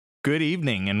Good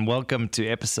evening and welcome to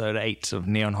episode 8 of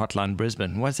Neon Hotline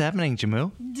Brisbane. What's happening,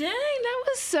 Jamil? Dang, that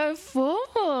was so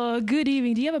full. Good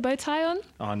evening. Do you have a bow tie on?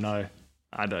 Oh, no,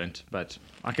 I don't, but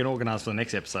I can organise for the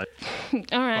next episode. All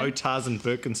right. Bow ties and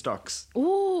Birkenstocks.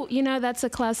 Ooh, that's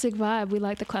a classic vibe. We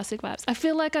like the classic vibes. I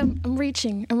feel like I'm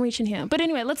reaching here. But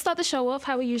anyway, let's start the show off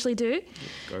how we usually do.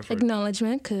 Go for it.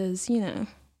 Acknowledgement, because,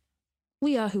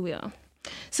 we are who we are.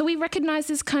 So we recognise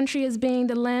this country as being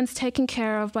the lands taken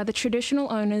care of by the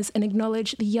traditional owners and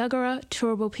acknowledge the Yagara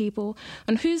Turrbal people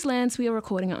on whose lands we are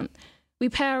recording on. We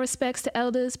pay our respects to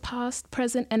elders past,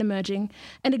 present and emerging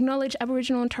and acknowledge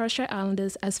Aboriginal and Torres Strait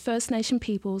Islanders as First Nation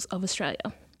peoples of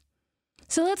Australia.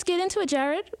 So let's get into it,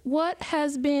 Jared. What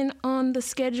has been on the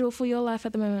schedule for your life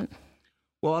at the moment?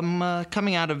 Well, I'm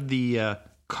coming out of the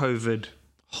COVID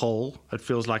hole. It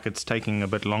feels like it's taking a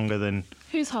bit longer than...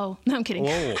 Whose hole? No, I'm kidding.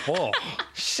 Oh,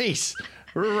 jeez.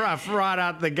 Rough right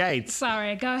out the gates.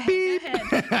 Sorry, go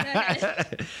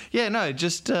ahead. Yeah, no,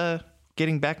 just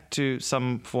getting back to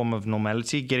some form of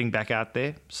normality, getting back out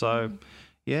there. So,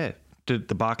 yeah, did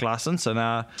the bike license, and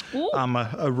I'm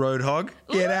a road hog.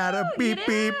 Get out of beep,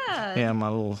 beep. Yeah, my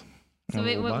little... So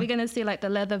we're going to see like the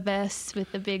leather vest with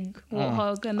the big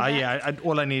warthog and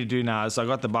all I need to do now is I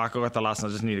got the bike, I got the license,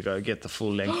 I just need to go get the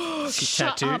full length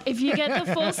Shut tattoo. up. If you get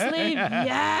the full sleeve,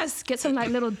 yes. Get some like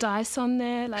little dice on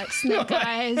there, like snake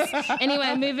eyes.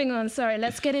 Anyway, moving on. Sorry,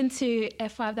 let's get into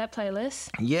F5, that playlist.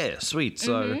 Yeah, sweet.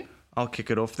 So I'll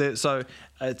kick it off there. So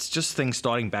it's just things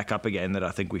starting back up again that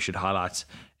I think we should highlight.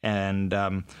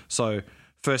 And so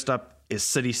first up is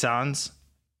City Sounds.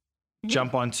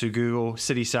 Jump onto Google,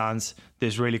 City Sounds.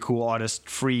 There's really cool artists,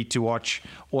 free to watch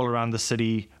all around the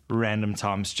city, random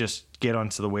times. Just get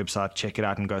onto the website, check it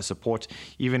out and go support.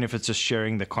 Even if it's just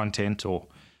sharing the content or,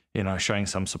 showing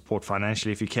some support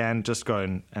financially if you can, just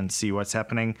go and see what's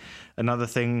happening. Another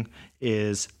thing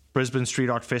is Brisbane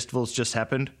Street Art Festival's just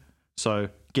happened. So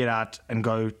get out and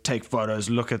go take photos,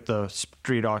 look at the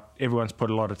street art. Everyone's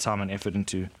put a lot of time and effort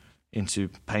into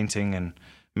painting and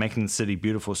making the city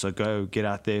beautiful. So go get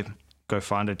out there. Go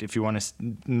find it. If you want to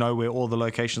know where all the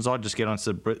locations are, just get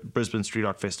onto the Brisbane Street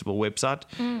Art Festival website,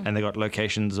 and they got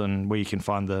locations on where you can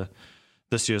find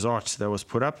this year's art that was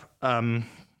put up.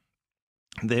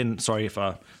 Then, sorry if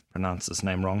I pronounce this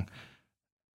name wrong,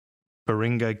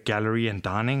 Baringa Gallery and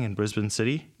Dining in Brisbane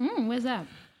City. Where's that?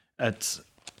 It's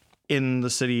in the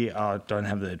city. I don't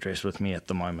have the address with me at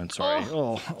the moment. Sorry.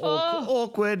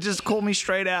 Awkward. Just call me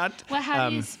straight out. Well, how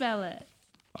do you spell it?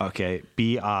 Okay,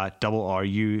 BRRUNGA.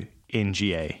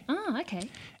 Oh, okay.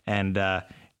 And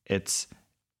it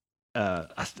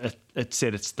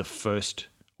said it's the first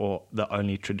or the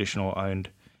only traditional owned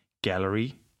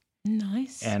gallery.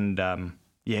 Nice. And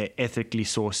ethically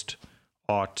sourced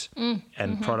art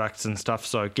and products and stuff.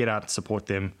 So get out and support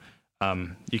them.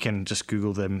 You can just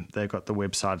Google them. They've got the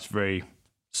website. It's very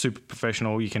super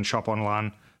professional. You can shop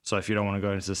online. So if you don't want to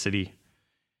go into the city,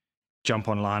 jump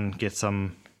online, get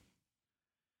some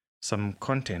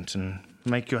content and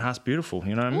make your house beautiful,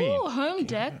 you know what I mean? Ooh, home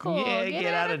decor. Yeah,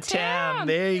 get out of town.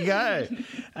 There you go.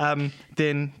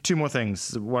 Then two more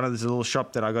things. One of this little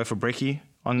shop that I go for brekkie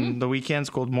on the weekends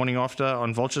called Morning After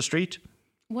on Vulture Street.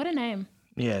 What a name.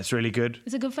 Yeah, it's really good.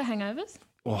 Is it good for hangovers?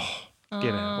 Get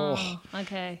it. Oh,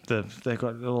 okay. They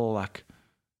got a little like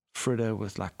fritter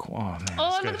with like, oh man.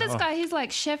 Oh, look at this guy. He's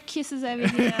like chef kisses over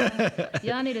here.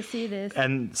 Y'all need to see this.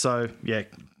 And so, yeah,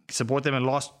 support them. And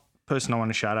last person I want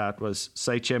to shout out was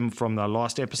Sachem from the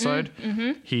last episode.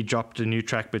 He dropped a new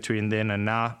track between then and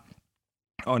now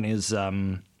on his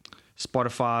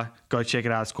Spotify. Go check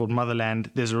it out. It's called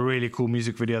Motherland. There's a really cool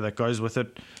music video that goes with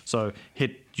it. So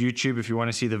hit YouTube if you want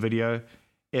to see the video.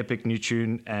 Epic new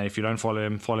tune. And if you don't follow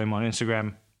him on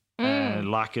Instagram.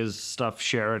 Like his stuff,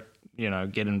 share it,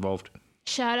 get involved.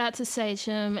 Shout out to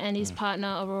Sachem and his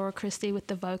partner Aurora Christie with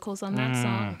the vocals on that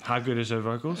song. How good is her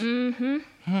vocals?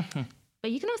 But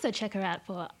you can also check her out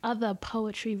for other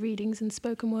poetry readings and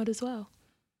spoken word as well.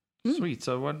 Sweet.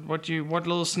 So what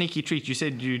little sneaky treat? You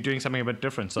said you're doing something a bit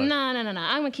different. So No. I'm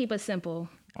going to keep it simple.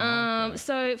 Okay.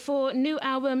 So for new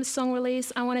album song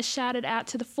release, I want to shout it out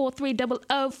to the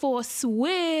 43004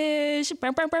 Swish.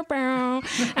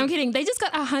 I'm kidding. They just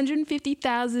got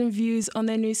 150,000 views on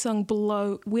their new song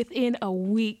Blow within a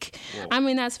week. Whoa. I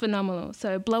mean, that's phenomenal.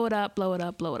 So blow it up, blow it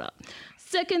up, blow it up.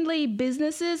 Secondly,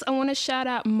 businesses, I want to shout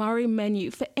out Murray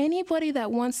Menu. For anybody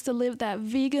that wants to live that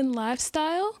vegan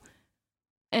lifestyle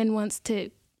and wants to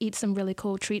eat some really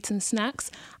cool treats and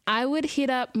snacks, I would hit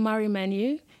up Murray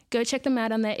Menu. Go check them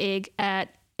out on their egg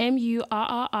at MURRIMENU.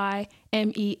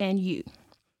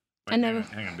 Hang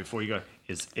on, before you go,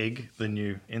 is egg the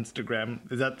new Instagram?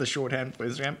 Is that the shorthand for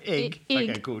Instagram? Egg. Egg.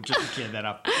 Okay, cool. Just to clear that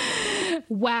up.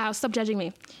 Wow, stop judging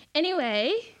me.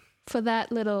 Anyway, for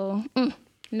that little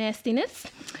nastiness,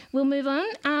 we'll move on.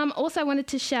 Also, I wanted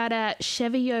to shout out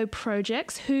Chevio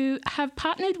Projects, who have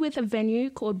partnered with a venue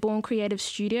called Born Creative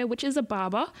Studio, which is a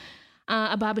barbershop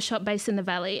based in the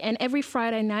Valley. And every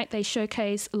Friday night, they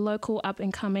showcase local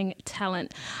up-and-coming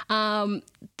talent.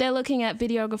 They're looking at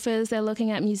videographers, they're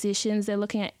looking at musicians, they're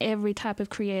looking at every type of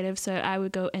creative. So I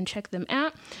would go and check them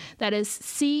out. That is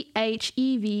CHEVEYO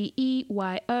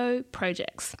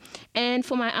Projects. And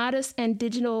for my artists and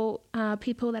digital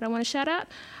people that I want to shout out,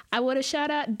 I want to shout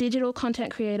out digital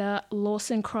content creator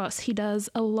Lawson Cross. He does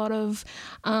a lot of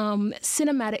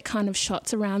cinematic kind of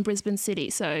shots around Brisbane City.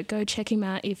 So go check him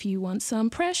out if you want some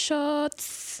press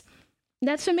shots.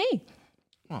 That's for me.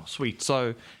 Oh, sweet.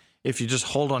 So if you just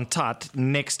hold on tight,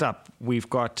 next up we've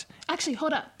got... Actually,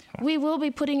 hold up. We will be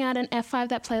putting out an F5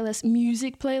 That Playlist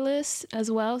music playlist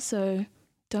as well. So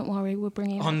don't worry, we're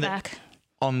bringing that back.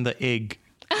 On the egg.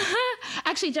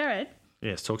 Actually, Jared.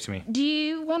 Yes, talk to me. Do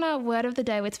you want a word of the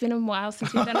day? It's been a while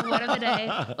since we've done a word of the day.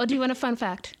 Or do you want a fun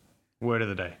fact? Word of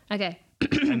the day. Okay.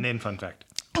 And then fun fact.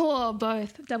 Oh,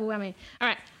 both. Double whammy. All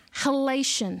right.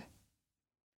 Halation.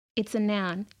 It's a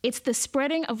noun. It's the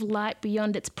spreading of light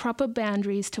beyond its proper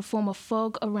boundaries to form a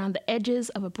fog around the edges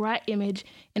of a bright image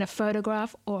in a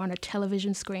photograph or on a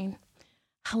television screen.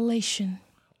 Halation.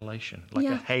 Halation. Like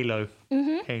a halo.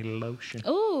 Mm-hmm. Halation.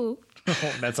 Ooh.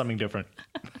 That's something different.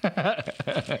 All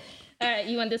right,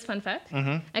 you want this fun fact?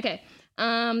 Mm-hmm. Okay.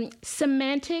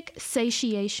 Semantic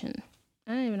satiation.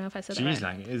 I don't even know if I said that right.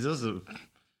 Like, is this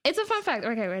It's a fun fact.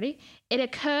 Okay, ready? It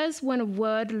occurs when a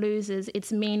word loses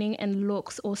its meaning and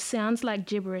looks or sounds like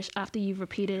gibberish after you've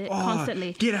repeated it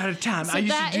constantly. Get out of town. So I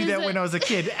used to do that when I was a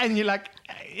kid. And you're like,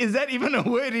 is that even a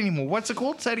word anymore? What's it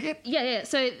called? Say it again. Yeah.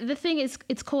 So the thing is,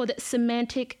 it's called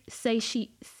semantic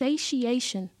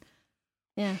satiation.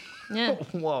 Yeah.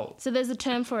 Whoa. So there's a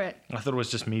term for it. I thought it was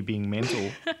just me being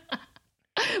mental.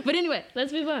 But anyway,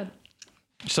 let's move on.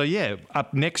 So yeah,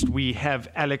 up next we have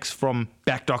Alex from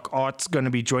Backdock Arts going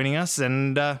to be joining us,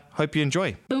 and hope you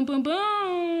enjoy. Boom, boom,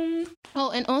 boom.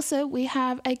 Oh, and also we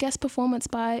have a guest performance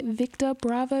by Victor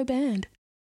Bravo Band.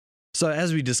 So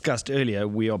as we discussed earlier,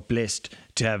 we are blessed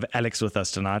to have Alex with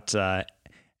us tonight.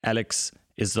 Alex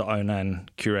is the owner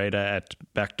and curator at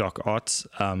Backdock Arts,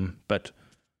 but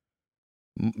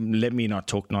let me not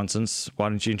talk nonsense. Why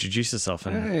don't you introduce yourself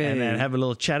and have a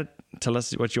little chat? Tell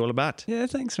us what you're all about. Yeah,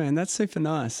 thanks, man. That's super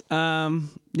nice.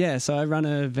 So I run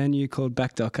a venue called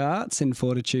Backdock Arts in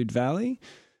Fortitude Valley.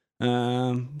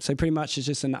 So pretty much it's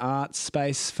just an art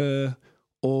space for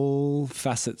all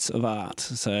facets of art.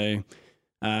 So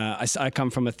I come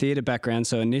from a theatre background.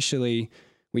 So initially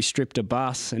we stripped a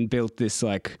bus and built this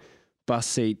like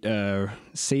bus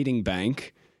seating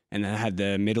bank, and then I had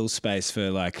the middle space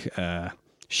for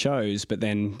shows. But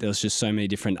then there was just so many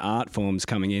different art forms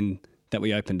coming in that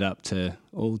we opened up to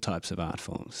all types of art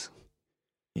forms.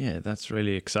 Yeah, that's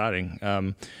really exciting.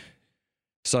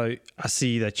 So I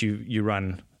see that you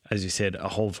run, as you said, a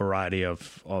whole variety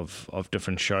of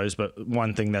different shows, but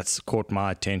one thing that's caught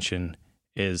my attention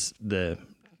is the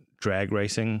drag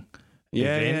racing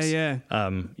events. Yeah.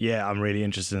 I'm really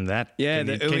interested in that. Yeah,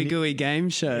 the Ooey Gooey game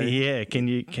show. Yeah, can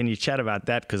you chat about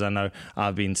that? Because I know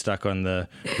I've been stuck on the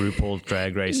RuPaul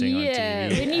drag racing on TV. Yeah,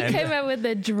 when you came out with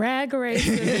the drag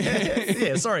racing.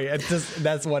 Yeah, sorry,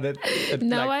 that's what it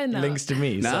I know. links to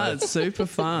me. No, it's super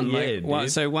fun.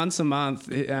 So once a month,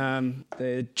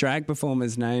 the drag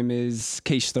performer's name is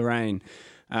Quiche Lorraine.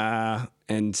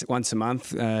 And once a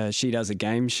month, she does a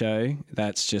game show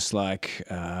that's just like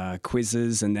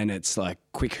quizzes, and then it's like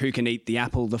quick who can eat the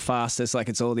apple the fastest. Like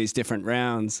it's all these different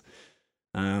rounds.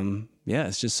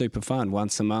 It's just super fun.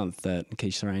 Once a month that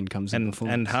Quiche Lorraine comes and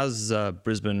performs. And how's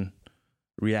Brisbane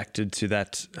reacted to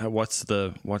that? What's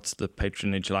the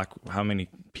patronage like? How many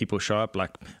people show up?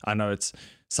 Like I know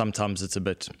sometimes it's a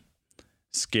bit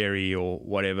scary or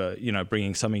whatever,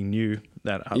 bringing something new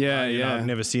that I've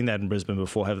never seen that in Brisbane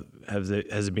before. Has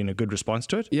it been a good response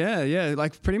to it? Yeah,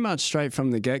 like pretty much straight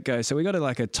from the get-go. So we got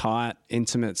a tight,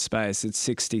 intimate space. It's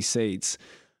 60 seats.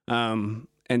 And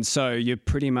so you're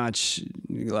pretty much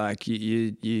like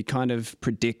you kind of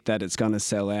predict that it's going to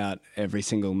sell out every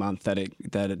single month that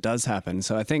it does happen.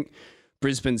 So I think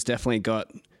Brisbane's definitely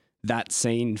got that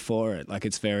scene for it. Like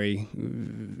it's very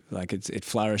it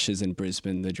flourishes in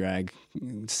Brisbane, the drag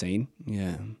scene.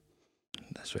 Yeah.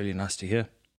 That's really nice to hear.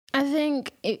 I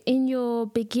think in your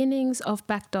beginnings of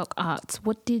Backdock Arts,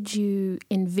 what did you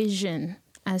envision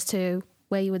as to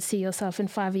where you would see yourself in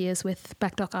 5 years with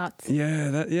Backdock Arts?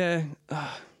 I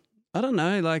don't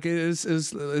know. Like it's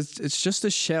just a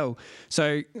shell.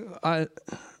 So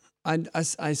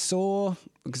I saw,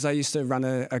 because I used to run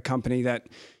a company that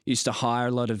used to hire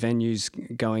a lot of venues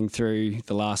going through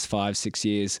the last 5-6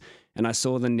 years, and I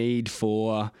saw the need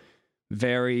for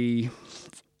very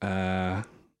like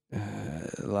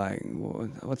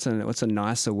what's a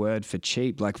nicer word for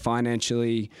cheap, like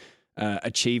financially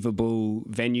achievable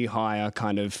venue hire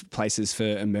kind of places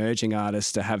for emerging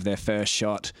artists to have their first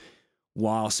shot,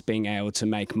 whilst being able to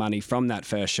make money from that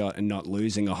first shot and not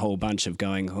losing a whole bunch of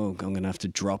going, oh, I'm going to have to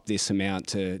drop this amount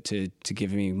to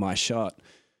give me my shot.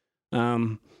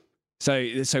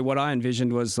 So what I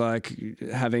envisioned was like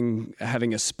having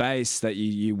a space that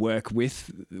you work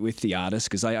with the artist,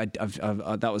 because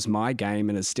I've that was my game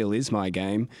and it still is my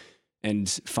game, and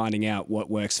finding out what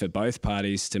works for both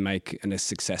parties to make a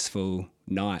successful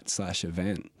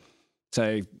night/event.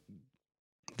 So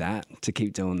to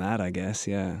keep doing that, I guess,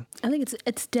 yeah. I think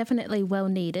it's definitely well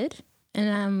needed.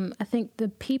 And I think the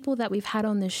people that we've had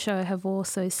on this show have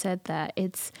also said that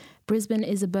Brisbane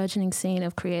is a burgeoning scene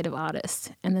of creative artists,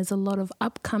 and there's a lot of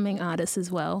upcoming artists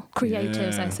as well,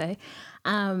 creatives, I say,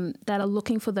 that are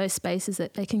looking for those spaces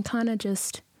that they can kind of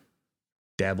just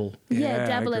dabble.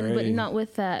 Dabble in, but not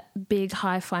with that big,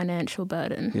 high financial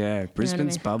burden. Yeah,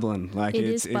 Brisbane's bubbling. Like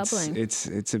it's bubbling.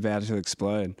 It's about to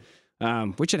explode,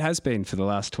 which it has been for the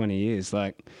last 20 years.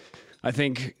 Like, I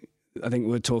think we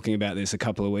were talking about this a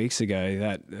couple of weeks ago,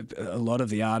 that a lot of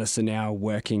the artists are now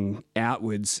working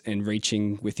outwards and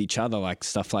reaching with each other, like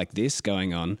stuff like this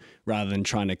going on, rather than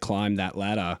trying to climb that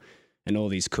ladder. And all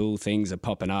these cool things are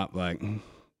popping up, like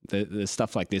there's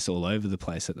stuff like this all over the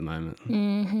place at the moment.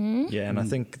 Mm-hmm. Yeah, and I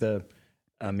think the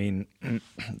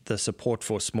support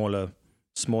for smaller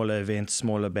events,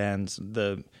 smaller bands,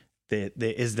 there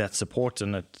is that support,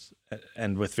 and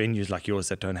with venues like yours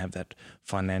that don't have that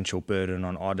financial burden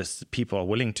on artists, people are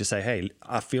willing to say, hey,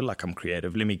 I feel like I'm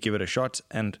creative, let me give it a shot.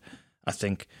 And I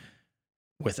think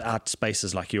without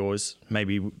spaces like yours,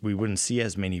 maybe we wouldn't see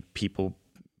as many people,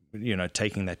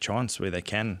 taking that chance where they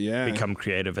can become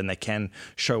creative and they can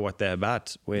show what they're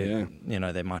about, where,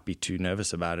 they might be too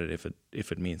nervous about it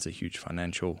if it means a huge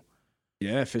financial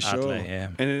for sure. outlay, yeah.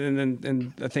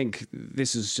 And I think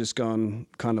this has just gone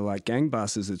kind of like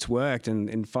gangbusters. It's worked, and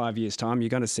in 5 years' time, you're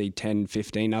going to see 10,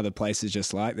 15 other places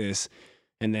just like this.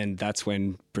 And then that's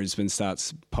when Brisbane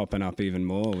starts popping up even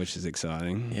more, which is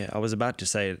exciting. Yeah, I was about to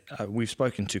say, we've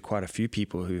spoken to quite a few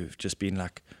people who've just been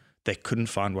like, they couldn't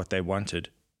find what they wanted,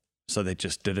 so they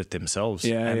just did it themselves.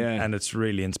 And it's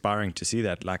really inspiring to see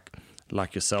that, like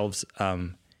yourselves.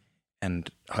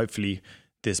 And hopefully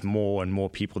there's more and more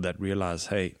people that realize,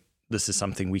 hey, this is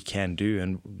something we can do,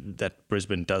 and that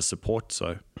Brisbane does support.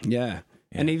 So yeah.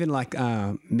 And even like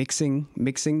mixing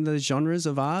the genres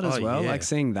of art as well. Like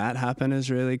seeing that happen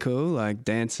is really cool. Like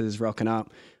dancers rocking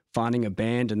up, finding a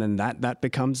band, and then that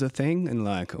becomes a thing. And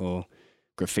or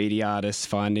graffiti artists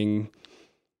finding,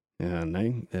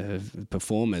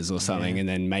 performers or something, and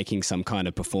then making some kind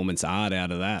of performance art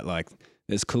out of that. Like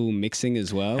there's cool mixing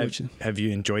as well. Have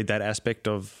you enjoyed that aspect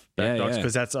of Black Dogs?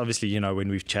 Because that's obviously, when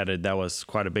we've chatted, that was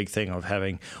quite a big thing of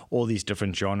having all these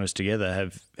different genres together.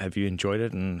 Have you enjoyed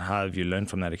it, and how have you learned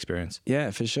from that experience?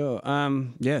 Yeah, for sure.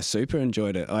 Super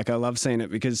enjoyed it. Like I love seeing it,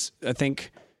 because I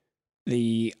think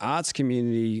the arts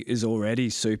community is already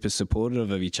super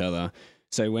supportive of each other.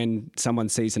 So when someone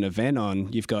sees an event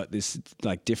on, you've got this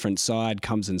like different side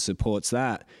comes and supports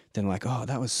that. Then like, oh,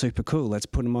 that was super cool. Let's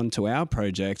put them onto our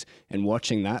project. And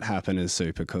watching that happen is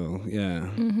super cool. Yeah.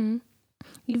 Mm-hmm.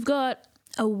 You've got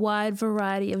a wide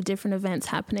variety of different events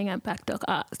happening at Black Dog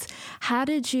Arts.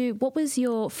 What was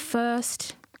your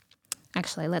first,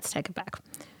 actually, let's take it back.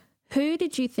 Who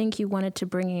did you think you wanted to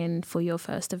bring in for your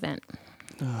first event?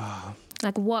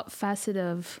 Like what facet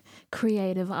of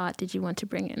creative art did you want to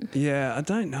bring in? Yeah, I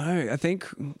don't know. I think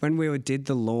when we did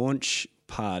the launch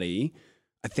party,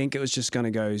 I think it was just going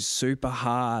to go super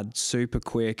hard, super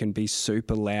quick, and be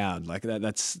super loud. Like that.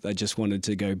 I just wanted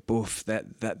to go boof.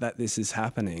 That this is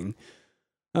happening.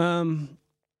 I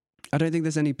don't think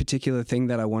there's any particular thing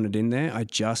that I wanted in there. I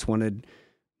just wanted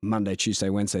Monday, Tuesday,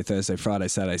 Wednesday, Thursday, Friday,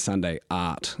 Saturday, Sunday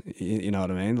art. You know what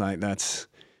I mean? Like that's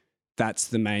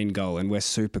the main goal, and we're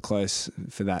super close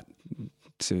for that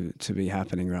to be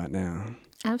happening right now.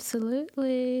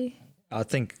 Absolutely. I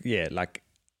think, like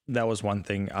that was one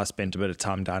thing. I spent a bit of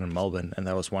time down in Melbourne, and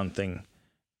that was one thing.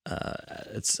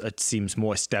 It seems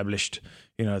more established,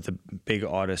 the big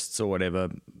artists or whatever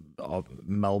of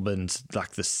Melbourne's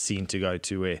like the scene to go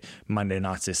to, where Monday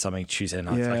nights there's something, Tuesday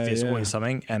nights there's always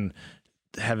something, and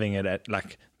having it at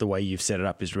like the way you've set it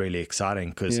up is really exciting,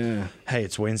 because hey,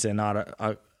 it's Wednesday night,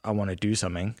 I want to do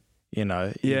something, you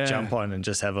know, you jump on and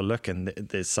just have a look, and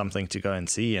there's something to go and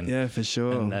see. And yeah, for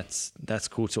sure. And that's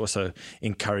cool to also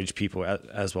encourage people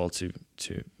as well to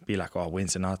be like, oh,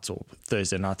 Wednesday nights or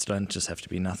Thursday nights don't just have to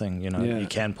be nothing. You know, you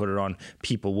can put it on.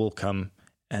 People will come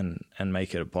and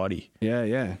make it a party.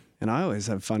 Yeah. And I always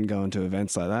have fun going to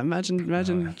events like that.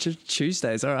 Imagine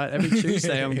Tuesdays. All right, every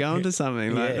Tuesday I'm going to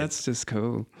something. Like that's just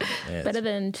cool. Yeah, better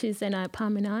than Tuesday night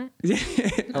palmy night. Yeah.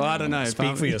 Well, I don't know.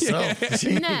 Speak for yourself.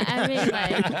 No, I mean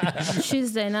like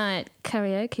Tuesday night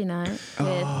karaoke night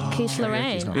with Quiche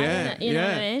Lorraine. Yeah, you know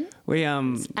what I mean?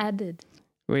 It's added.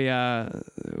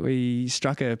 We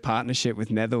struck a partnership with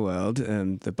Netherworld,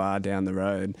 the bar down the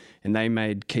road, and they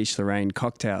made Quiche Lorraine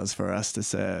cocktails for us to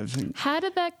serve. How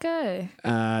did that go?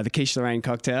 The Quiche Lorraine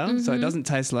cocktail. So it doesn't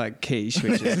taste like quiche,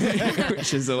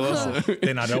 which is awesome.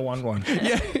 Then I don't want one.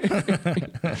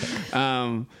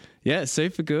 Yeah,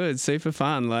 super good, super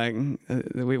fun. Like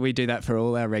we do that for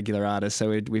all our regular artists. So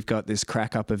we've got this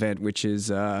crack up event, which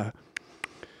is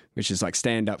like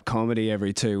stand-up comedy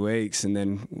every 2 weeks, and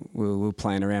then we're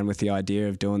playing around with the idea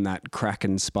of doing that crack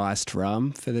and spiced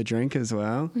rum for the drink as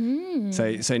well.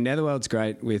 So Netherworld's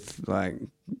great with, like,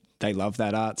 they love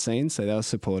that art scene, so they were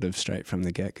supportive straight from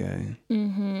the get-go.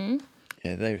 Yeah,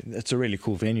 it's a really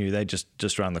cool venue. They just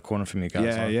around the corner from you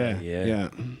guys. Yeah,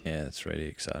 it's really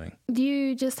exciting.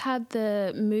 You just had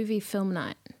the movie film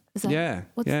night. Is that, yeah.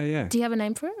 Do you have a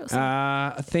name for it?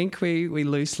 I think we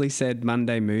loosely said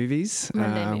Monday Movies.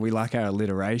 We like our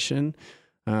alliteration.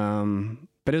 But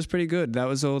it was pretty good. That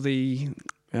was all the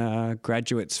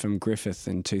graduates from Griffith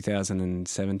in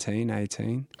 2017,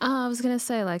 18. I was going to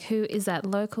say, like, who is that,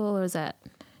 local or is that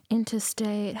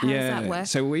interstate? How does that work?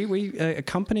 So we a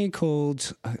company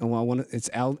called, it's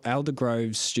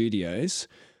Aldergrove Studios.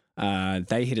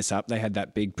 They hit us up. They had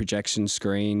that big projection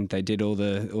screen. They did all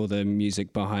the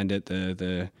music behind it,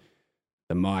 the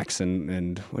mics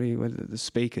and the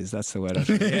speakers. That's the word.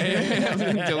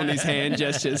 I'm doing these hand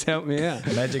gestures. Help me out.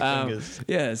 Magic fingers.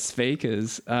 Yeah,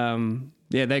 speakers.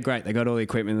 They're great. They got all the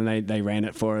equipment and they ran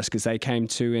it for us because they came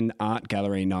to an art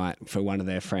gallery night for one of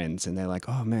their friends, and they're like,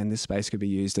 oh man, this space could be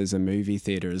used as a movie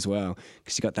theatre as well,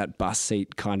 because you got that bus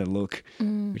seat kind of look,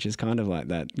 which is kind of like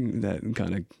that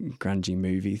kind of grungy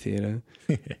movie theatre.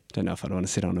 Don't know if I'd want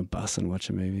to sit on a bus and watch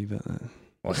a movie, but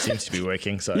well, it seems to be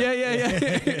working. So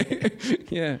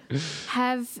yeah.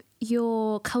 Have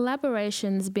your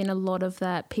collaborations been a lot of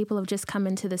that? People have just come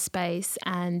into the space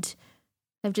and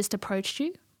they've just approached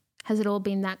you? Has it all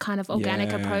been that kind of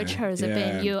organic approach, or has it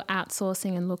been you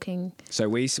outsourcing and looking? So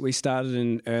we started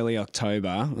in early October,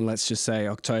 and let's just say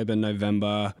October,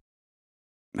 November,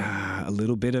 a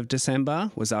little bit of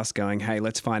December was us going, hey,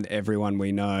 let's find everyone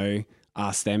we know,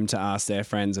 ask them to ask their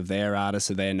friends of their artists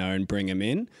who they know and bring them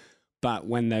in. But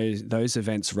when those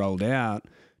events rolled out,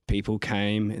 people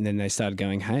came and then they started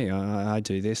going, hey, I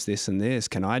do this, and this.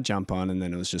 Can I jump on? And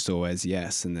then it was just always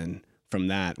yes. And then from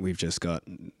that, we've just got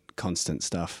constant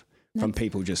stuff from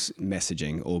people just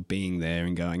messaging or being there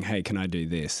and going, hey, can I do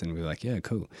this? And we're like, yeah,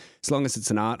 cool. As long as it's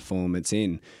an art form, it's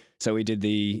in. So we did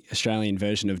the Australian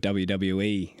version of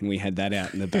WWE and we had that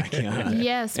out in the backyard.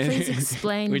 Yes, please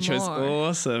explain which more. Was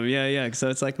awesome. Yeah. So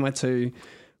it's like my two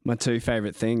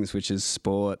favourite things, which is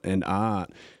sport and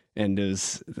art. And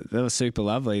they were super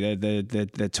lovely.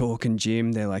 They're talking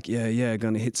gym. They're like, yeah,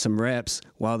 going to hit some reps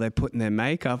while they're putting their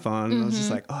makeup on. And I was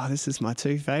just like, oh, this is my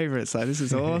two favourites. Like, this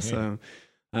is awesome.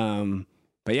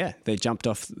 But yeah, they jumped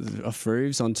off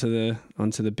roofs onto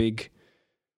the big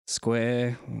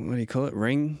square, what do you call it,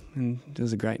 ring, and it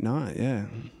was a great night. Yeah.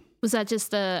 Was that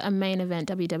just a main event,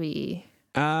 WWE?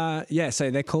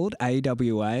 So they're called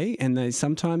AWA, and they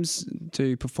sometimes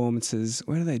do performances.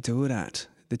 Where do they do it at?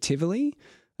 The Tivoli,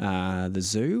 the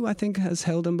Zoo, I think, has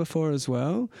held them before as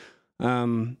well.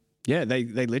 They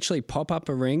literally pop up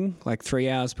a ring like 3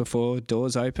 hours before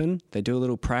doors open. They do a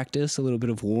little practice, a little bit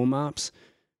of warm-ups.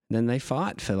 Then they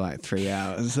fight for like 3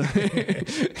 hours.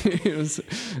 It was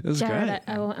Jared, great.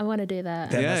 I want to do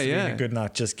that. That must have been a good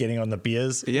night, just getting on the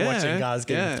beers, watching guys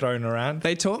getting thrown around.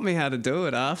 They taught me how to do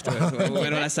it after.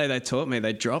 When I say they taught me,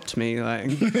 they dropped me. Like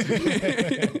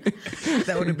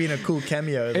that would have been a cool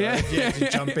cameo, though, if you had to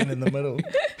jump in the middle.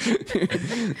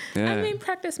 I mean,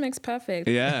 practice makes perfect.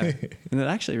 Yeah, and it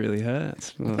actually really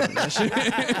hurts. Well, I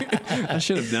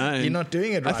should have known. You're not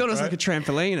doing it right, I thought it was like a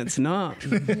trampoline. It's not.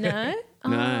 No?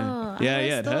 No.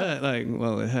 It hurt.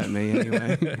 It hurt me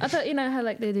anyway. I thought, how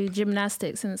like they do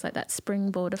gymnastics and it's like that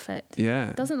springboard effect.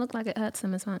 Yeah. It doesn't look like it hurts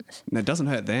them as much. No, it doesn't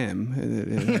hurt them.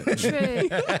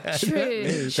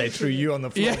 True. They threw you on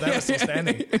the floor. They were still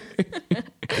standing.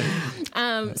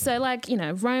 So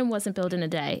Rome wasn't built in a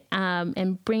day.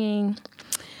 And bringing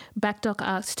Back Dock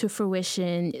Arts to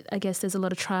fruition, I guess there's a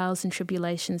lot of trials and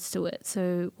tribulations to it.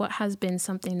 So what has been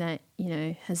something that,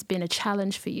 has been a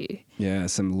challenge for you? Yeah,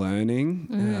 some learning,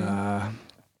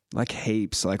 like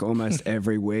heaps, like almost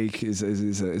every week is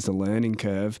a learning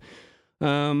curve.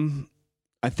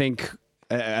 I think,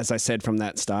 as I said from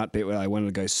that start bit where I wanted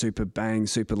to go super bang,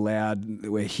 super loud,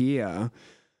 we're here.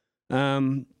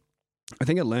 I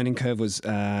think a learning curve was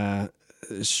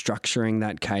structuring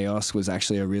that chaos was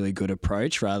actually a really good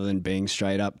approach rather than being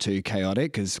straight up too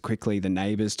chaotic, because quickly the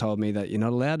neighbors told me that you're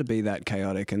not allowed to be that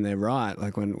chaotic, and they're right.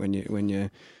 Like when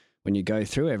you go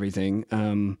through everything.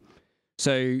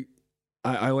 So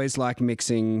I always like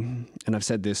mixing, and I've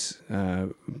said this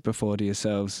before to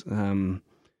yourselves,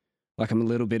 like I'm a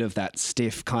little bit of that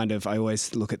stiff kind of, I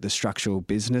always look at the structural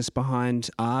business behind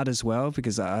art as well,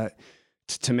 because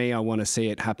to me, I want to see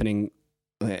it happening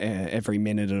every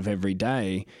minute of every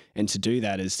day. And to do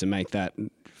that is to make that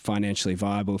financially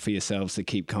viable for yourselves to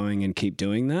keep going and keep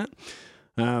doing that.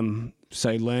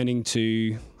 So learning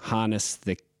to harness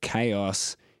the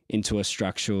chaos into a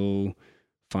structural,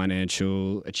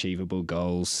 financial, achievable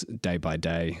goals day by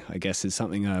day, I guess is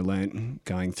something I learned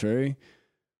going through.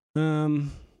 And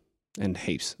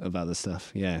heaps of other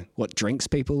stuff. Yeah. What drinks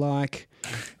people like.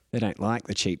 They don't like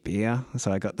the cheap beer,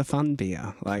 so I got the fun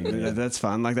beer. Like, that's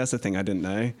fun. Like, that's the thing I didn't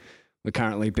know. We're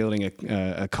currently building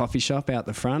a coffee shop out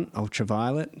the front,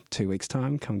 Ultraviolet, 2 weeks'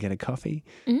 time. Come get a coffee.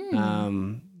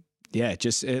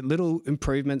 Just little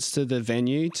improvements to the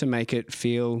venue to make it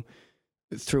feel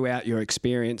throughout your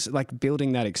experience, like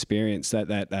building that experience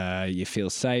that you feel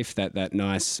safe, that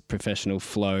nice professional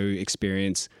flow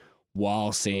experience,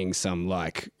 while seeing some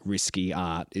like risky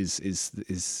art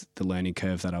is the learning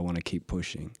curve that I want to keep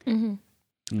pushing.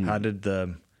 Mm-hmm. How did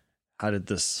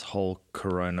this whole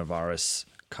coronavirus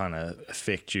kind of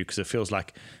affect you? Because it feels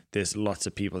like there's lots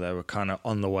of people that were kind of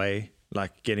on the way,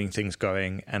 like getting things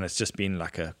going, and it's just been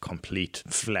like a complete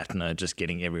flattener, just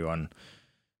getting everyone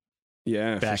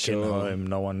back in home,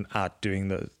 no one out doing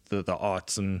the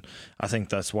arts. And I think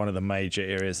that's one of the major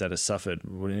areas that has suffered,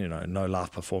 no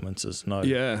live performances,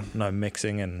 no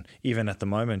mixing, and even at the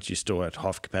moment you're still at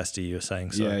half capacity, you're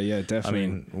saying. So definitely. I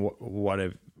mean,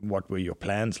 what were your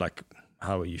plans? Like,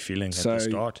 how are you feeling at the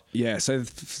start? Yeah, so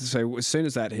as soon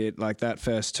as that hit, like that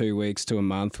first 2 weeks to a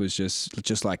month was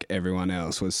just like everyone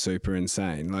else, was super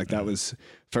insane. Like that was,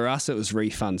 for us, it was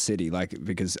refund city, like,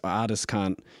 because artists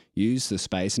can't use the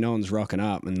space, no one's rocking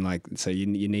up, and like, so you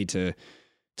need to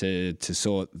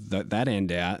sort that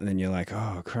end out, and then you're like,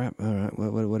 oh crap, all right,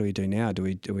 what do we do now? Do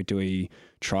we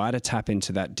try to tap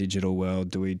into that digital world?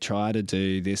 Do we try to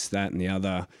do this, that, and the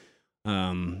other?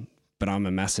 But I'm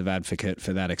a massive advocate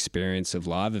for that experience of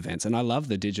live events. And I love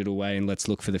the digital way, and let's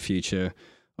look for the future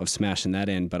of Smash in that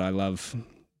end. But I love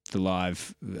the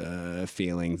live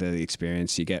feeling, the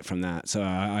experience you get from that. So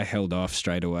I held off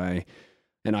straight away.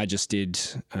 And I just did,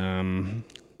 like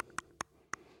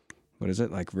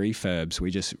refurbs.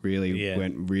 We just really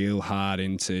went real hard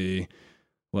into,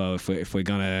 well, if we're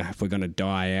gonna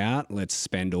die out, let's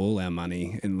spend all our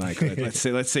money, and like let's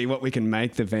see what we can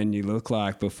make the venue look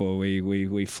like before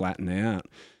we flatten out.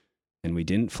 And we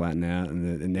didn't flatten out,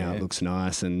 and now it looks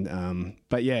nice. And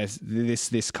but yeah,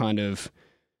 this kind of,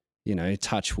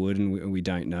 touch wood, and we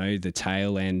don't know the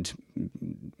tail end.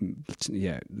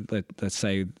 Yeah, let's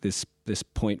say this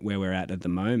point where we're at the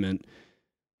moment.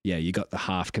 Yeah, you got the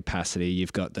half capacity,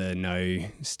 you've got the no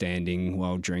standing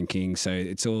while drinking, so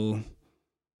it's all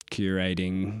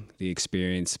curating the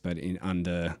experience, but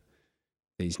under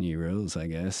these new rules, I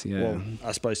guess. Yeah. Well,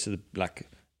 I suppose to the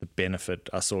benefit,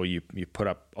 I saw you put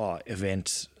up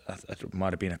events. It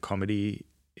might have been a comedy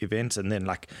event, and then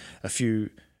a few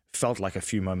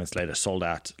moments later sold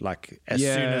out. Like as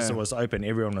soon as it was open,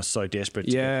 everyone was so desperate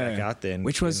to get back out there and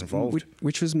get involved.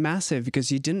 Which was massive,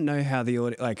 because you didn't know how the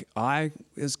audience. Like I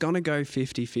was gonna go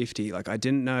 50-50. Like I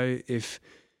didn't know if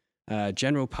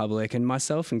general public, and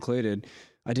myself included,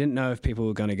 I didn't know if people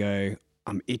were going to go,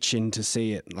 I'm itching to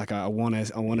see it. Like I want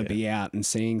to be out and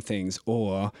seeing things,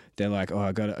 or they're like, oh,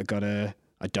 I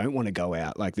don't want to go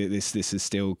out. Like this is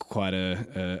still quite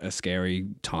a scary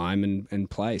time and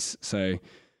place. So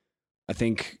I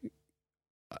think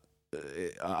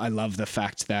I love the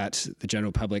fact that the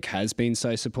general public has been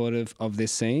so supportive of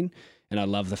this scene, and I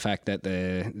love the fact that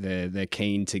they're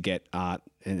keen to get art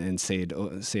and see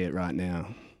it right now.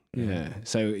 Yeah.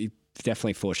 So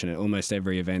definitely fortunate. Almost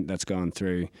every event that's gone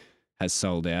through has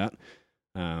sold out.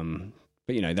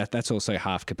 But that's also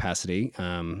half capacity.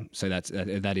 So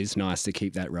that is nice to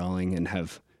keep that rolling and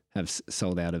have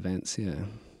sold out events. Yeah.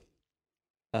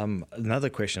 Another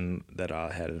question that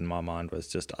I had in my mind was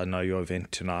just, I know your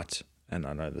event tonight, and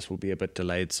I know this will be a bit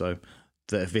delayed, so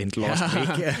the event last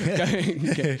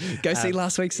week. Go see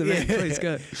last week's event, please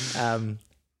go.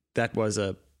 That was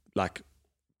a like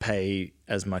pay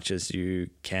as much as you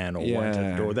can or want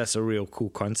it, or that's a real cool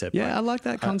concept. Yeah, I like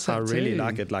that concept. I really too.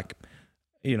 like it. Like,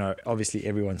 you know, obviously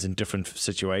everyone's in different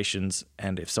situations,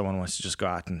 and if someone wants to just go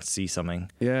out and see something,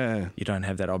 you don't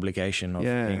have that obligation of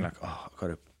being like, oh, I've got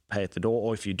to pay at the door.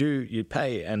 Or if you do, you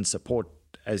pay and support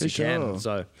as you can.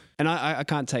 So, and I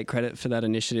can't take credit for that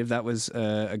initiative. That was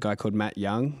a guy called Matt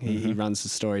Young. He runs the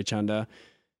Story Chunder,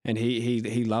 and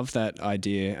he loved that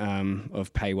idea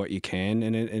of pay what you can,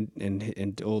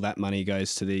 and all that money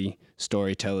goes to the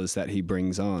storytellers that he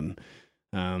brings on.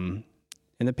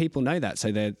 And the people know that,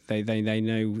 so they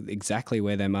know exactly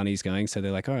where their money's going. So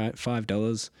they're like, all right,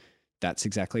 $5, that's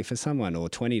exactly for someone, or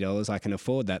 $20, I can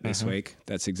afford that this week.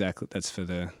 That's for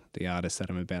the artist that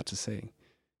I'm about to see.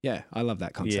 Yeah, I love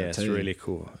that concept. Yeah, it's really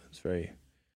cool. It's very.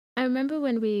 I remember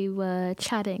when we were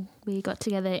chatting, we got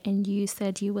together and you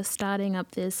said you were starting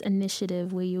up this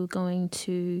initiative where you were going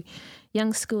to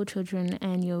young school children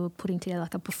and you were putting together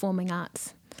like a performing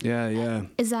arts. Yeah.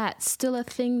 Is that still a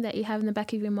thing that you have in the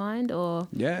back of your mind, or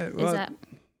is that?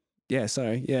 Yeah,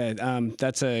 sorry. Yeah,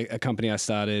 that's a company I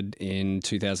started in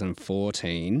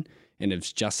 2014 and have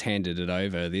just handed it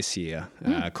over this year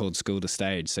called School to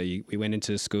Stage. So we went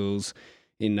into schools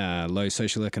in low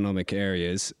socioeconomic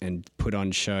areas and put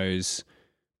on shows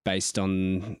based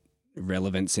on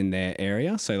relevance in their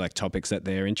area, so like topics that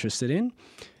they're interested in.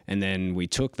 And then we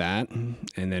took that and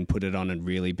then put it on in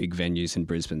really big venues in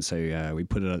Brisbane. So we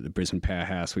put it at the Brisbane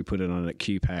Powerhouse, we put it on at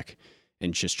QPAC,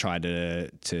 and just tried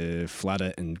to flood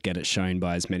it and get it shown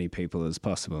by as many people as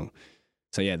possible.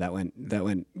 So yeah, that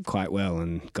went quite well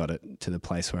and got it to the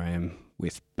place where I am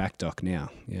with Backdock now.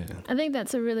 Yeah, I think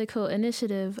that's a really cool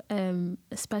initiative.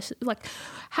 Especially like,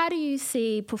 how do you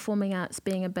see performing arts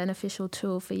being a beneficial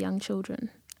tool for young children?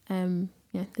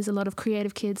 There's a lot of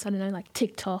creative kids. I don't know, like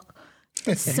TikTok.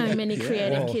 So many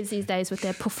creative kids these days with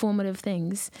their performative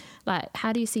things. Like,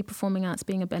 how do you see performing arts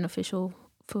being a beneficial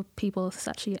for people at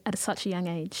such a young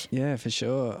age? Yeah, for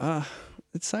sure.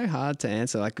 It's so hard to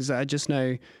answer. Like, because I just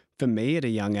know for me at a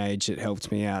young age, it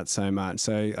helped me out so much.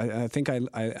 So I think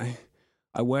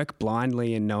I work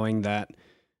blindly in knowing that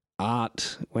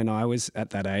art, when I was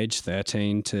at that age,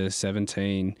 13 to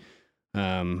 17,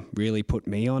 really put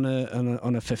me on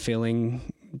a fulfilling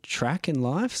track in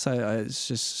life. So it's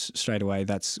just straight away,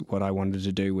 that's what I wanted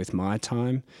to do with my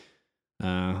time.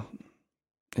 I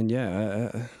think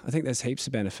there's heaps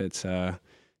of benefits.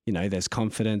 There's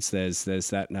confidence, there's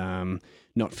that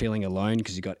not feeling alone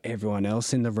because you've got everyone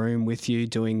else in the room with you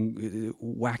doing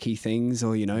wacky things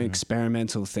or,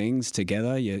 experimental things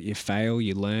together. You fail,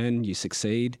 you learn, you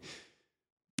succeed.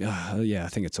 I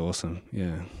think it's awesome.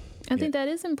 Yeah. I think that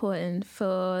is important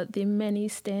for the many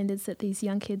standards that these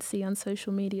young kids see on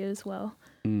social media as well.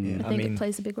 I think it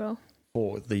plays a big role.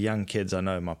 For the young kids, I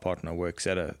know my partner works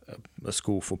at a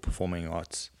school for performing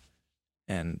arts,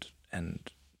 and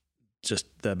just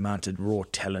the amount of raw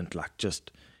talent, like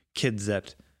just kids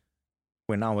that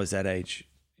when I was that age,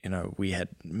 we had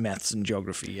maths and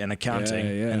geography and accounting,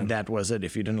 and that was it.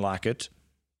 If you didn't like it,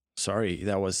 sorry,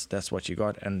 that's what you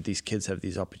got. And these kids have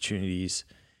these opportunities.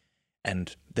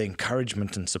 And the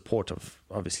encouragement and support of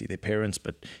obviously their parents,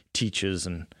 but teachers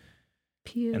and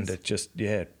peers, and it just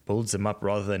it builds them up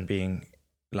rather than being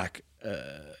like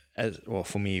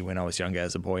for me when I was younger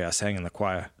as a boy, I sang in the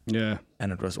choir,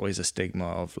 and it was always a stigma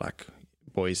of like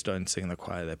boys don't sing in the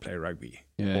choir, they play rugby,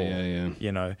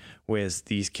 whereas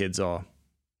these kids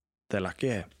they're like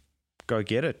go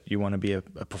get it. You want to be a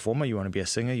performer, you want to be a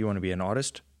singer, you want to be an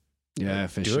artist,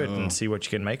 for do sure. it and see what you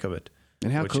can make of it.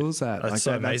 And how cool is that? That's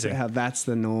so amazing. That's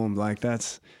the norm. Like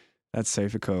that's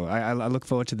super cool. I look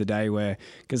forward to the day where,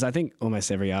 because I think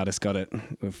almost every artist got it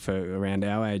for around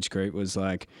our age group was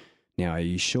like, now are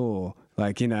you sure?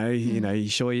 Like you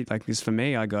sure you, like, because for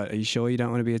me are you sure you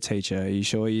don't want to be a teacher? Are you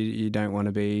sure you don't want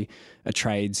to be a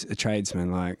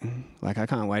tradesman? Like I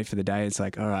can't wait for the day. It's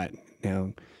like, all right,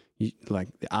 now. Like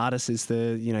the artist is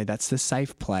that's the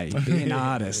safe play. Be an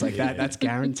artist like that. That's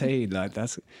guaranteed. Like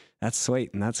that's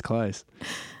sweet and that's close.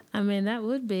 I mean, that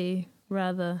would be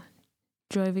rather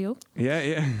jovial.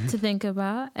 Yeah. To think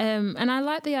about. And I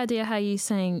like the idea how you're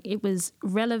saying it was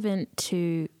relevant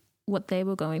to what they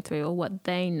were going through or what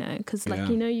they know. Because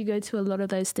you go to a lot of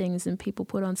those things and people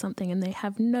put on something and they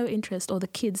have no interest, or the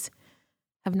kids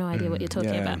have no idea what you're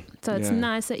talking about. So it's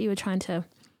nice that you were trying to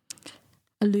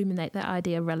illuminate that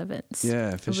idea of relevance.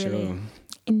 Yeah, for sure.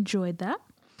 Enjoyed that.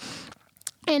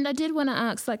 And I did want to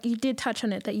ask, like you did touch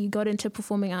on it, that you got into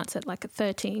performing arts at like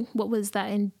 13. What was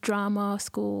that, in drama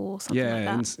school or something like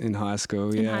that? In high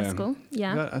school, In high school,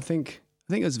 yeah. I think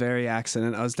think it was very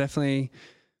accident. I was definitely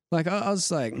like, I was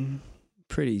like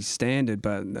pretty standard,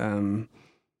 but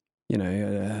you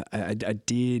know, I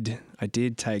did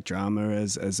take drama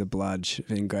as a bludge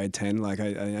in grade 10. Like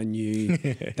I knew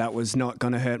that was not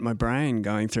going to hurt my brain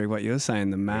going through what you're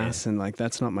saying, the maths, and like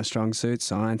that's not my strong suit.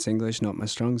 Science, English, not my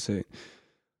strong suit.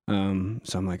 So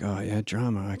I'm like, oh yeah,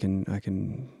 drama. I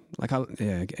can like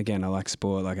again, I like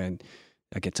sport. Like I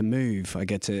get to move. I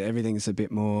get to everything's a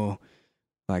bit more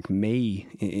like me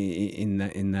in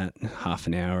that half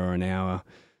an hour or an hour.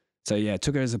 So yeah,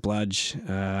 took her as a bludge.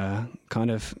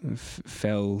 Kind of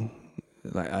fell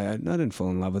like I didn't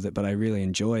fall in love with it, but I really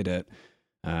enjoyed it.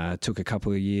 Took a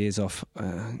couple of years off,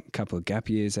 a couple of gap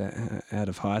years out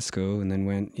of high school, and then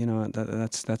went. You know,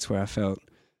 that's where I felt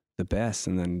the best,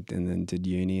 and then did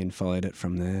uni and followed it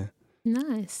from there.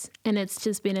 Nice. And it's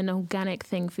just been an organic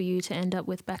thing for you to end up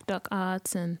with Back Dock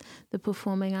Arts and the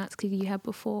performing arts gig you had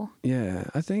before. Yeah,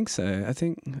 I think so. I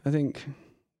think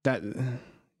that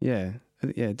yeah,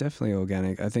 definitely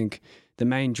organic. I think the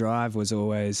main drive was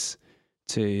always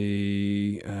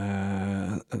to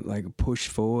like push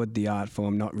forward the art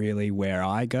form, not really where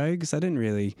I go, because I didn't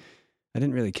really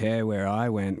care where I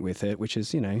went with it, which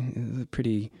is, you know,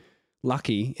 pretty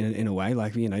lucky in a way.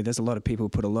 Like, you know, there's a lot of people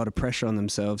put a lot of pressure on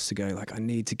themselves to go like, I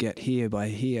need to get here by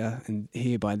here and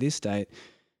here by this date.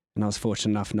 And I was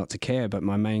fortunate enough not to care, but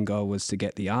my main goal was to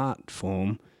get the art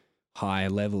form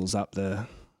higher levels up the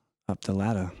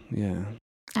ladder. Yeah.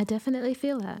 I definitely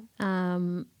feel that.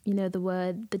 You know,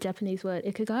 the Japanese word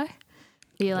ikigai.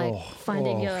 You're like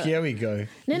finding your... Here we go.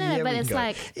 No, but it's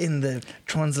like... In the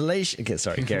translation... Okay,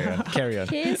 sorry, carry on.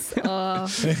 Kiss? Oh,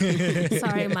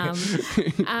 sorry, Mum.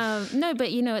 No,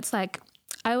 but you know, it's like,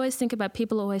 I always think about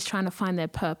people always trying to find their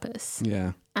purpose.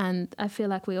 Yeah. And I feel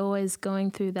like we're always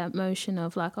going through that motion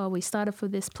of like, oh, we started for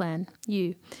this plan,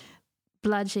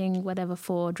 bludging whatever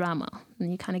for drama,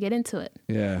 and you kind of get into it.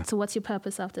 Yeah. So what's your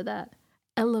purpose after that?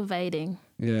 Elevating.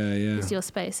 Yeah. Is your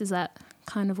space. Is that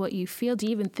kind of what you feel? Do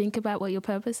you even think about what your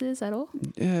purpose is at all?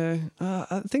 Yeah,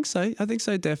 I think so.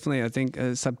 Definitely. I think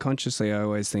subconsciously I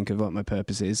always think of what my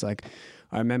purpose is. Like,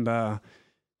 I remember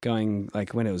going,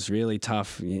 like, when it was really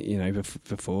tough, you know,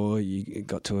 before you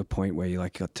got to a point where you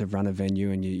like got to run a venue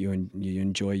and you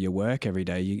enjoy your work every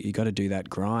day, you got to do that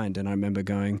grind. And I remember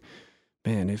going,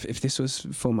 man, if this was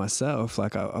for myself,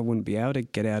 like I wouldn't be able to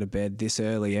get out of bed this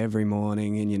early every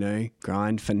morning and, you know,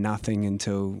 grind for nothing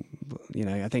until, you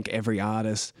know, I think every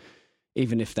artist,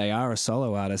 even if they are a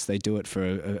solo artist, they do it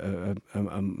for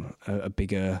a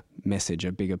bigger message,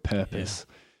 a bigger purpose.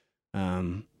 Yeah.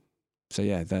 So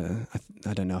yeah,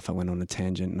 I don't know if I went on a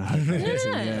tangent. No.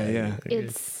 Yeah.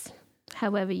 It's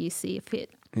however you see it fit.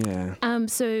 Yeah.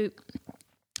 So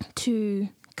to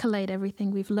collate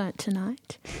everything we've learnt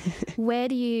tonight,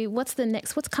 what's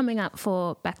coming up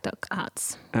for Back Dock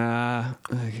Arts?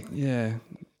 Yeah,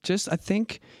 just I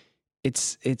think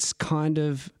it's kind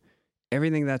of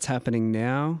everything that's happening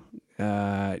now.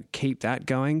 Keep that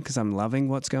going because I'm loving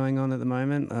what's going on at the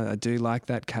moment. I do like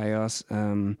that chaos.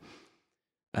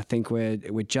 I think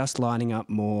we're just lining up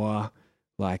more,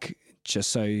 like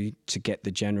just so to get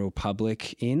the general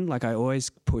public in. Like I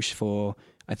always push for.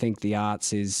 I think the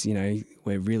arts is, you know,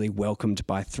 we're really welcomed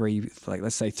by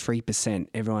let's say 3%.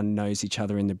 Everyone knows each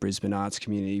other in the Brisbane arts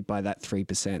community by that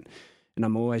 3%. And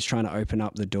I'm always trying to open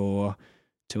up the door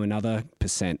to another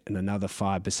percent and another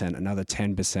 5%, another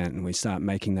 10%. And we start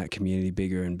making that community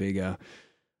bigger and bigger.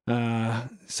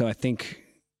 So I think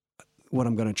what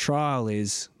I'm going to trial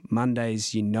is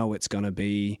Mondays, you know, it's going to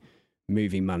be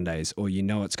movie Mondays, or you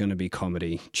know it's going to be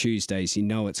comedy. Tuesdays, you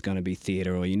know it's going to be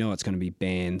theatre, or you know it's going to be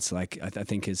bands. Like I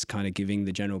think it's kind of giving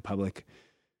the general public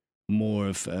more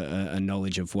of a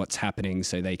knowledge of what's happening,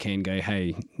 so they can go,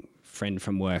 hey, friend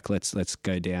from work, let's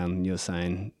go down. You're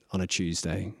saying on a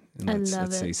Tuesday, and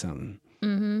let's see something.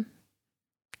 Mm-hmm.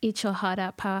 Eat your heart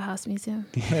out, Powerhouse Museum.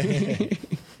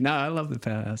 No, I love the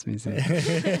Powerhouse Museum.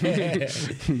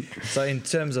 So in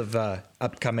terms of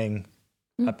upcoming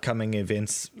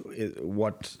events,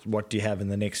 what do you have in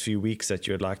the next few weeks that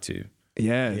you would like to?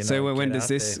 Yeah. So when does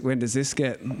this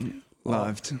get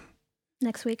lived?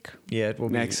 Next week. Yeah, it will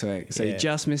be next week. So you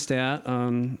just missed out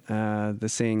on the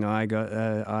Seeing Eye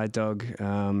Dog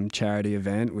charity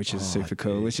event, which is super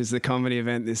cool. Which is the comedy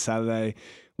event this Saturday,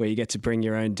 where you get to bring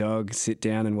your own dog, sit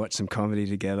down, and watch some comedy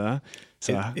together.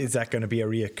 So is that going to be a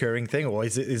reoccurring thing, or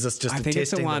is this just? I think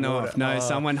it's a one-off. No,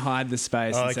 someone hired the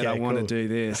space and said, "I want to do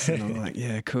this," and I'm like,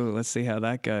 "Yeah, cool. Let's see how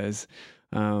that goes."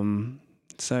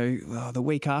 So the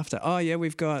week after,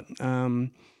 we've got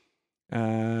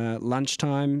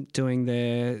Lunchtime doing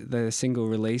their single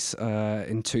release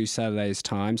in 2 Saturdays'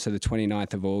 time. So the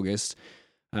 29th of August.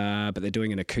 but they're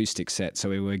doing an acoustic set. So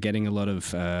we were getting a lot of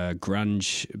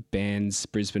grunge bands,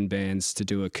 Brisbane bands, to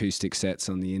do acoustic sets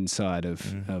on the inside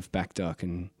of Back Dock,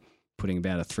 and putting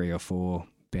about a 3 or 4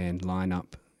 band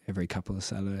lineup every couple of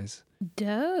Saturdays.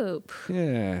 Dope.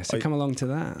 Yeah, so come along to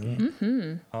that.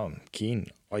 Keen.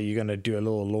 Are you going to do a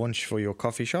little launch for your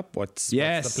coffee shop? What's the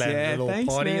plan? Yeah, A little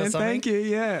thanks, party man. or something? Thank you.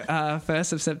 Yeah,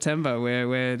 1st of September,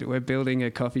 we're building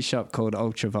a coffee shop called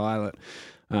Ultraviolet.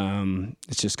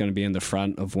 It's just going to be in the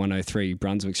front of 103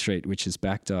 Brunswick Street, which is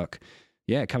Back Dock.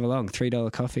 Yeah, come along. $3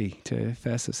 coffee to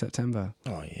 1st of September.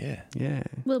 Oh, yeah. Yeah.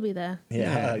 We'll be there.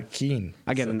 Yeah, keen.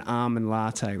 I get an almond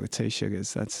latte with 2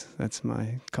 sugars. That's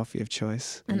my coffee of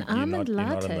choice. An almond You're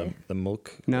not latte. on the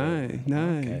milk? No.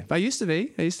 Okay. I used to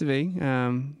be.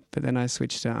 But then I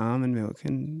switched to almond milk,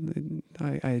 and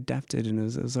I adapted, and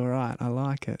it was all right. I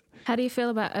like it. How do you feel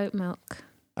about oat milk?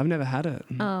 I've never had it.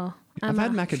 Oh, I've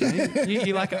had macadamia.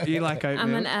 you like oat milk?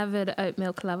 I'm an avid oat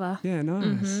milk lover. Yeah,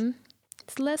 nice.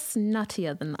 It's less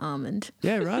nuttier than almond.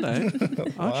 Yeah, righto.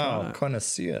 I'll Wow, try it.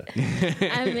 connoisseur.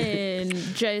 I mean,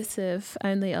 Joseph,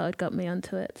 only old, got me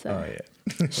onto it. So Oh,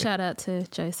 yeah. shout out to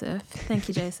Joseph. Thank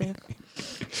you, Joseph.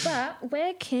 But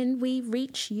where can we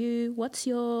reach you? What's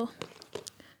your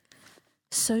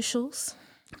socials?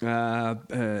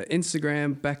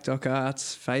 Instagram, Back Dock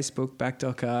Arts. Facebook, Back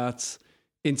Dock Arts.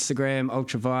 Instagram,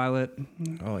 Ultraviolet.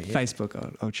 Oh, yeah. Facebook,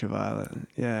 Ultraviolet.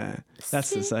 Yeah, that's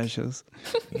the Sick. socials.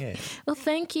 Yeah. Well,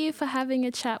 thank you for having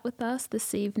a chat with us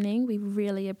this evening. We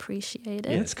really appreciate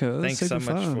it. That's cool. Thanks so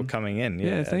Super much for fun. coming in.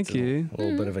 Yeah, thank it's you. A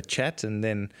little bit of a chat, and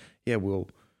then we'll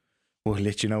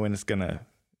let you know when it's gonna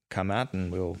come out,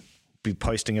 and we'll be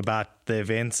posting about the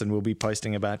events, and we'll be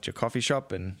posting about your coffee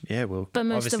shop, and we'll. But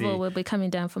most of obviously- all, we'll be coming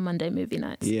down for Monday movie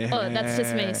nights. Yeah. Oh, that's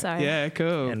just me. Sorry. Yeah,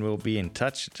 cool. and we'll be in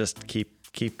touch. Just keep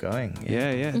going.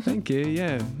 Yeah, thank you.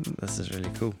 Yeah. This is really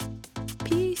cool.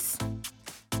 Peace.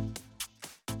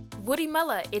 Woody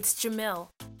Muller, it's Jamil.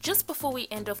 Just before we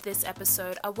end off this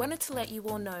episode, I wanted to let you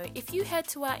all know, if you head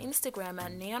to our Instagram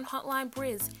at Neon Hotline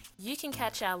Briz, you can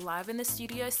catch our live in the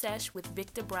studio sesh with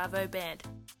Victor Bravo Band.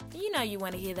 You know you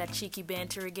want to hear that cheeky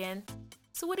banter again.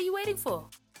 So what are you waiting for?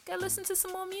 Go listen to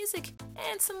some more music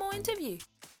and some more interview.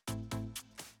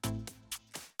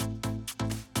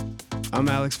 I'm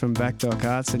Alex from Back Dock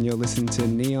Arts, and you're listening to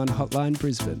Neon Hotline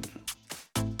Brisbane.